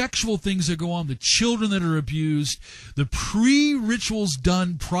sexual things that go on, the children that are abused, the pre-rituals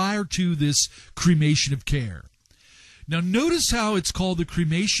done prior to this cremation of care. Now notice how it's called the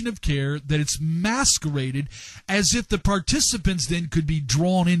cremation of care, that it's masqueraded as if the participants then could be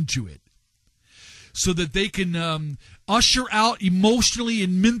drawn into it, so that they can usher out emotionally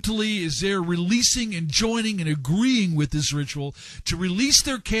and mentally as they're releasing and joining and agreeing with this ritual, to release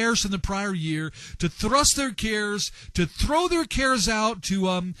their cares from the prior year, to thrust their cares, to throw their cares out,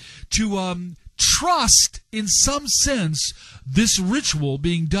 to trust in some sense this ritual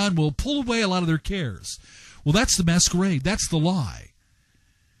being done will pull away a lot of their cares. Well, that's the masquerade. That's the lie.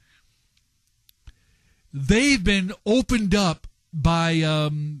 They've been opened up by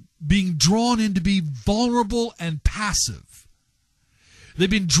being drawn in to be vulnerable and passive. They've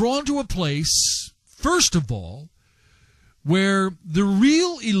been drawn to a place, first of all, where the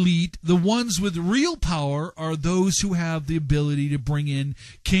real elite, the ones with real power, are those who have the ability to bring in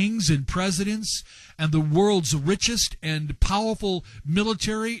kings and presidents and the world's richest and powerful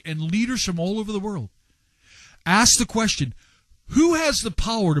military and leaders from all over the world. Ask the question, who has the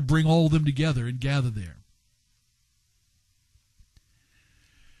power to bring all of them together and gather there?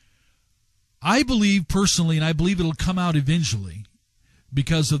 I believe personally, and I believe it'll come out eventually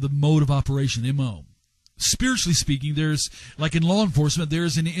because of the mode of operation, the MO. Spiritually speaking, there's, like in law enforcement,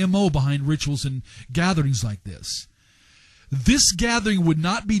 there's an MO behind rituals and gatherings like this. This gathering would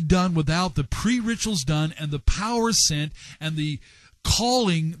not be done without the pre-rituals done and the power sent and the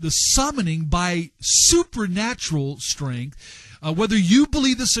calling, the summoning by supernatural strength. Whether you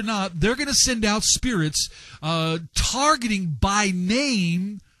believe this or not, they're going to send out spirits targeting by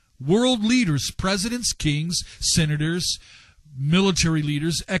name world leaders, presidents, kings, senators, military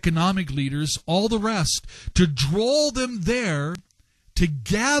leaders, economic leaders, all the rest, to draw them there, to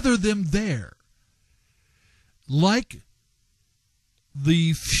gather them there. Like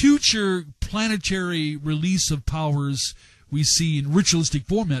the future planetary release of powers we see in ritualistic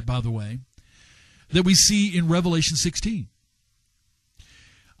format, by the way, that we see in Revelation 16.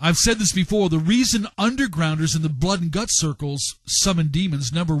 I've said this before, the reason undergrounders in the blood and gut circles summon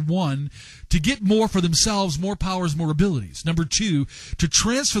demons, number one, to get more for themselves, more powers, more abilities. Number two, to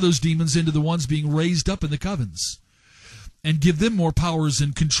transfer those demons into the ones being raised up in the covens and give them more powers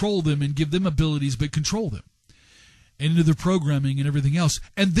and control them and give them abilities, but control them and into their programming and everything else.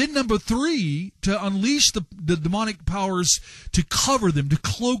 And then number three, to unleash the demonic powers to cover them, to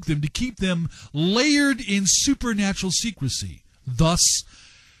cloak them, to keep them layered in supernatural secrecy. Thus,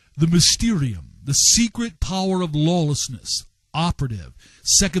 the mysterium, the secret power of lawlessness, operative.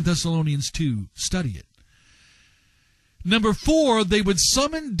 2 Thessalonians 2, study it. Number four, they would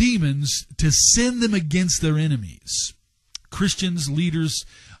summon demons to send them against their enemies. Christians, leaders,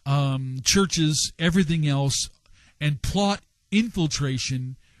 churches, everything else, and plot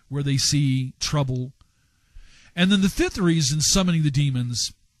infiltration where they see trouble. And then the fifth reason, summoning the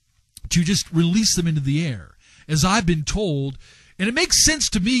demons, to just release them into the air. As I've been told, and it makes sense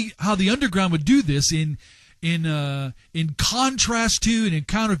to me how the underground would do this in in contrast to and in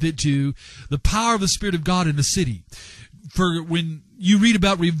counterfeit to the power of the Spirit of God in the city. For when you read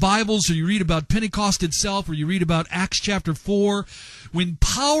about revivals, or you read about Pentecost itself, or you read about Acts chapter 4, when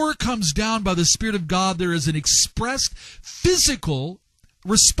power comes down by the Spirit of God, there is an expressed physical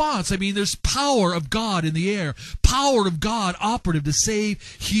response. I mean, there's power of God in the air, power of God operative to save,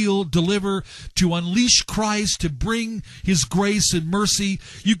 heal, deliver, to unleash Christ, to bring His grace and mercy.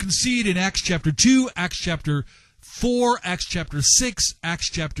 You can see it in Acts chapter 2, Acts chapter 4, Acts chapter 6, Acts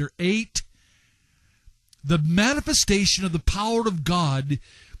chapter 8. The manifestation of the power of God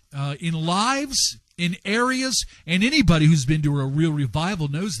in lives, in areas, and anybody who's been to a real revival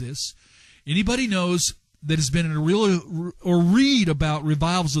knows this. Anybody knows that has been in a real, or read about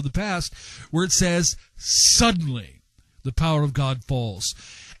revivals of the past, where it says, suddenly the power of God falls.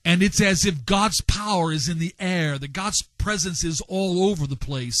 And it's as if God's power is in the air, that God's presence is all over the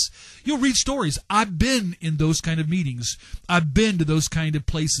place. You'll read stories. I've been in those kind of meetings. I've been to those kind of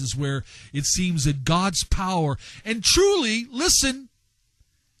places where it seems that God's power, and truly, listen,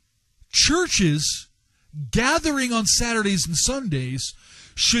 churches gathering on Saturdays and Sundays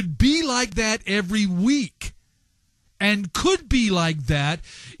should be like that every week, and could be like that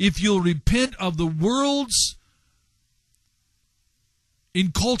if you'll repent of the world's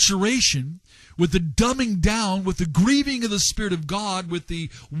enculturation, with the dumbing down, with the grieving of the Spirit of God, with the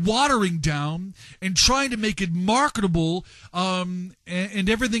watering down, and trying to make it marketable, and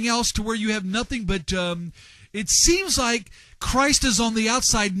everything else, to where you have nothing but, it seems like Christ is on the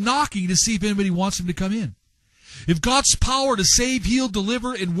outside knocking to see if anybody wants Him to come in. If God's power to save, heal,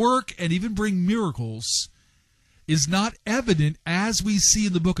 deliver, and work, and even bring miracles is not evident as we see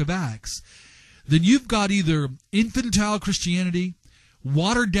in the book of Acts, then you've got either infantile Christianity,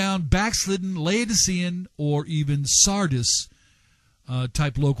 watered down, backslidden, Laodicean, or even Sardis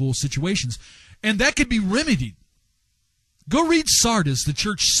type local situations. And that could be remedied. Go read Sardis, the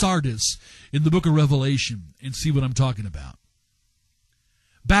church Sardis, in the book of Revelation, and see what I'm talking about.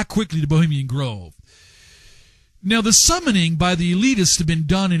 Back quickly to Bohemian Grove. Now, the summoning by the elitists have been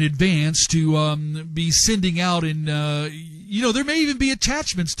done in advance to be sending out, and, there may even be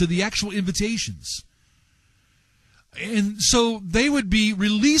attachments to the actual invitations. And so they would be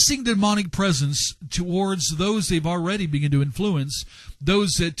releasing demonic presence towards those they've already begun to influence,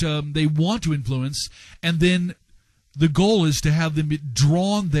 those that they want to influence, and then the goal is to have them be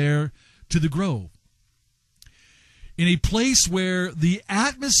drawn there to the grove. In a place where the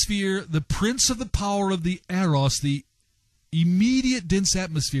atmosphere, the prince of the power of the Eros, the immediate dense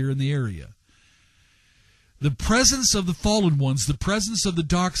atmosphere in the area, the presence of the fallen ones, the presence of the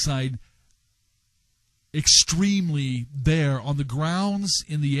dark side, extremely there on the grounds,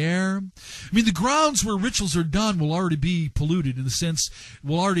 in the air. I mean, the grounds where rituals are done will already be polluted, in the sense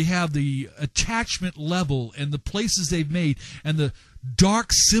will already have the attachment level and the places they've made and the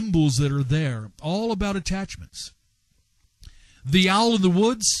dark symbols that are there, all about attachments. The owl in the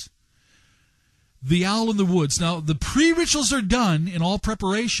woods. The owl in the woods. Now, the pre-rituals are done in all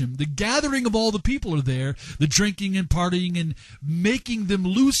preparation. The gathering of all the people are there, the drinking and partying and making them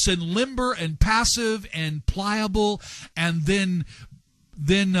loose and limber and passive and pliable, and then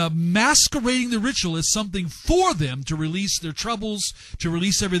masquerading the ritual as something for them to release their troubles, to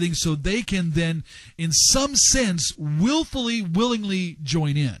release everything, so they can then, in some sense, willingly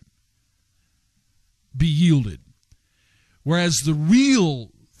join in, be yielded. Whereas the real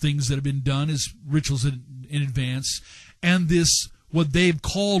things that have been done is rituals in advance, and this, what they've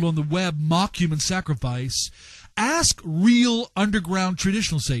called on the web, mock human sacrifice. Ask real underground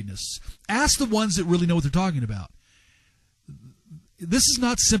traditional Satanists. Ask the ones that really know what they're talking about. This is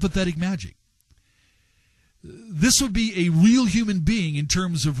not sympathetic magic. This would be a real human being in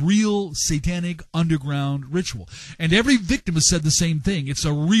terms of real satanic underground ritual. And every victim has said the same thing. It's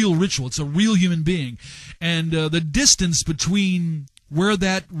a real ritual. It's a real human being. And the distance between where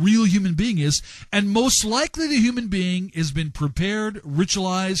that real human being is, and most likely the human being has been prepared,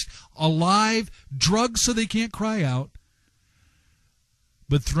 ritualized, alive, drugged so they can't cry out,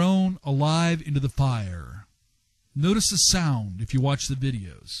 but thrown alive into the fire. Notice the sound if you watch the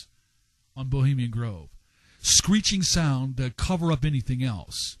videos on Bohemian Grove. Screeching sound to cover up anything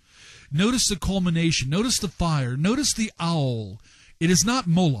else. Notice the culmination. Notice the fire. Notice the owl. It is not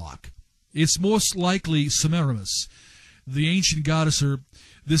Moloch. It's most likely Semiramis, the ancient goddess, or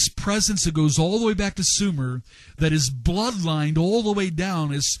this presence that goes all the way back to Sumer, that is bloodlined all the way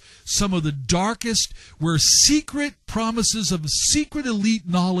down as some of the darkest, where secret promises of secret elite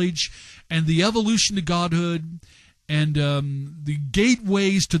knowledge and the evolution to godhood and the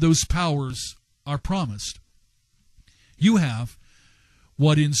gateways to those powers are promised. You have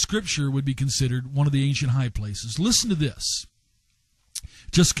what in Scripture would be considered one of the ancient high places. Listen to this,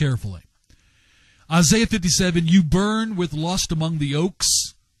 just carefully. Isaiah 57, you burn with lust among the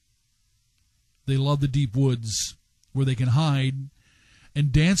oaks. They love the deep woods where they can hide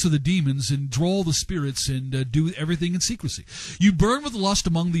and dance with the demons and draw the spirits and do everything in secrecy. You burn with lust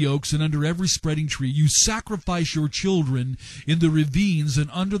among the oaks and under every spreading tree. You sacrifice your children in the ravines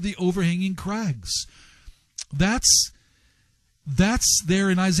and under the overhanging crags. That's there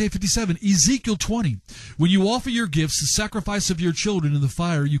in Isaiah 57. Ezekiel 20. When you offer your gifts, the sacrifice of your children in the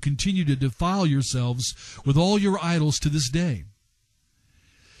fire, you continue to defile yourselves with all your idols to this day.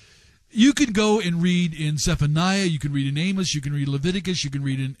 You can go and read in Zephaniah, you can read in Amos, you can read Leviticus, you can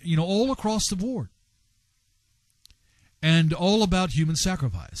read in, all across the board. And all about human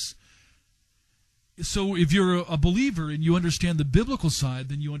sacrifice. So if you're a believer and you understand the biblical side,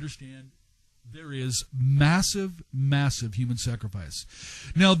 then you understand there is massive, massive human sacrifice.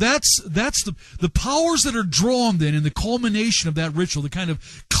 Now that's the powers that are drawn then in the culmination of that ritual, the kind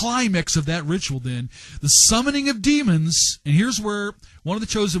of climax of that ritual then, the summoning of demons. And here's where one of the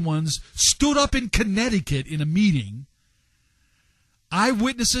chosen ones stood up in Connecticut in a meeting.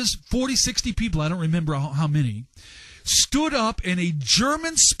 Eyewitnesses, 40, 60 people, I don't remember how many, stood up, and a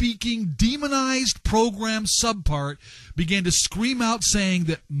German-speaking, demonized program subpart began to scream out saying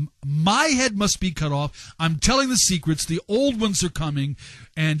that my head must be cut off. I'm telling the secrets. The old ones are coming,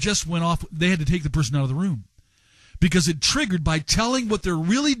 and just went off. They had to take the person out of the room because it triggered by telling what they're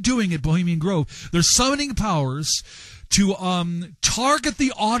really doing at Bohemian Grove. They're summoning powers to target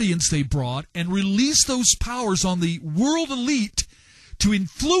the audience they brought and release those powers on the world elite to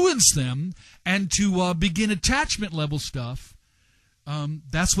influence them and to begin attachment level stuff.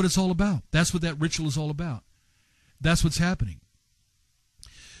 That's what it's all about. That's what that ritual is all about. That's what's happening.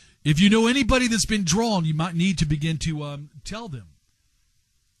 If you know anybody that's been drawn, you might need to begin to tell them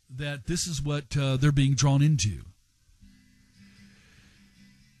that this is what they're being drawn into.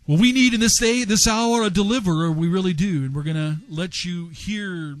 Well, we need in this day, this hour, a deliverer. We really do. And we're going to let you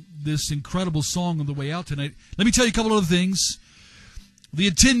hear this incredible song on the way out tonight. Let me tell you a couple other things. The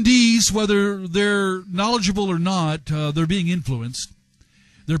attendees, whether they're knowledgeable or not, they're being influenced.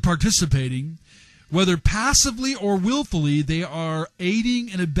 They're participating. Whether passively or willfully, they are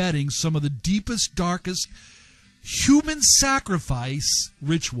aiding and abetting some of the deepest, darkest human sacrifice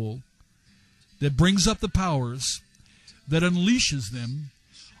ritual that brings up the powers, that unleashes them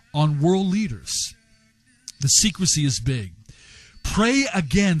on world leaders. The secrecy is big. Pray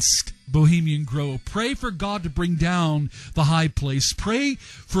against Bohemian Grove. Pray for God to bring down the high place. Pray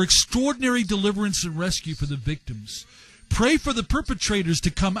for extraordinary deliverance and rescue for the victims. Pray for the perpetrators to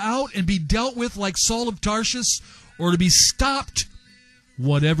come out and be dealt with like Saul of Tarshish, or to be stopped,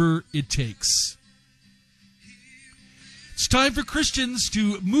 whatever it takes. It's time for Christians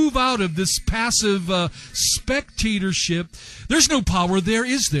to move out of this passive spectatorship. There's no power there,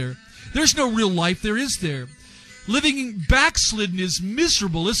 is there? There's no real life there, is there? Living backslidden is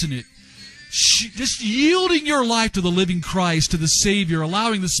miserable, isn't it? Just yielding your life to the living Christ, to the Savior,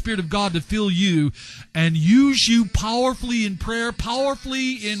 allowing the Spirit of God to fill you and use you powerfully in prayer,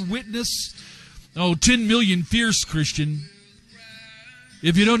 powerfully in witness. Oh, 10 million fierce Christian.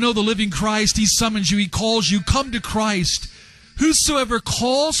 If you don't know the living Christ, He summons you, He calls you, come to Christ. Whosoever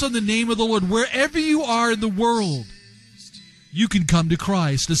calls on the name of the Lord, wherever you are in the world, you can come to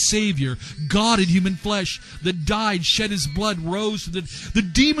Christ, a Savior, God in human flesh, that died, shed His blood, rose. The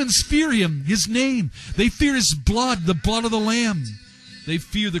demons fear Him, His name. They fear His blood, the blood of the Lamb. They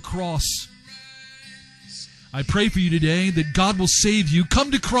fear the cross. I pray for you today that God will save you.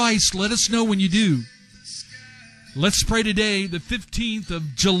 Come to Christ. Let us know when you do. Let's pray today, the 15th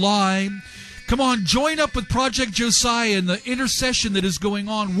of July. Come on, join up with Project Josiah and the intercession that is going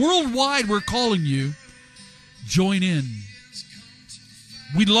on. Worldwide, we're calling you. Join in.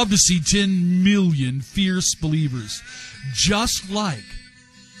 We'd love to see 10 million fierce believers, just like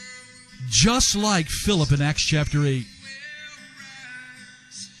Philip in Acts chapter 8.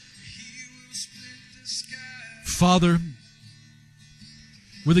 Father,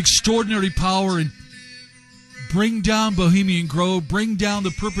 with extraordinary power, and bring down Bohemian Grove, bring down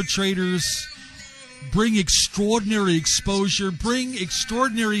the perpetrators, bring extraordinary exposure, bring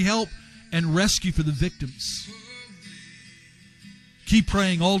extraordinary help and rescue for the victims. Keep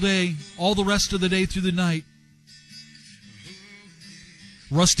praying all day, all the rest of the day through the night.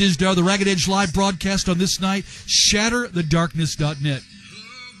 Russ Dizdar, the Ragged Edge live broadcast on this night. ShatterTheDarkness.net.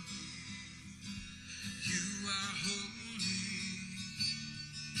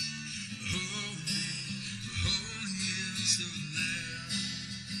 Holy is the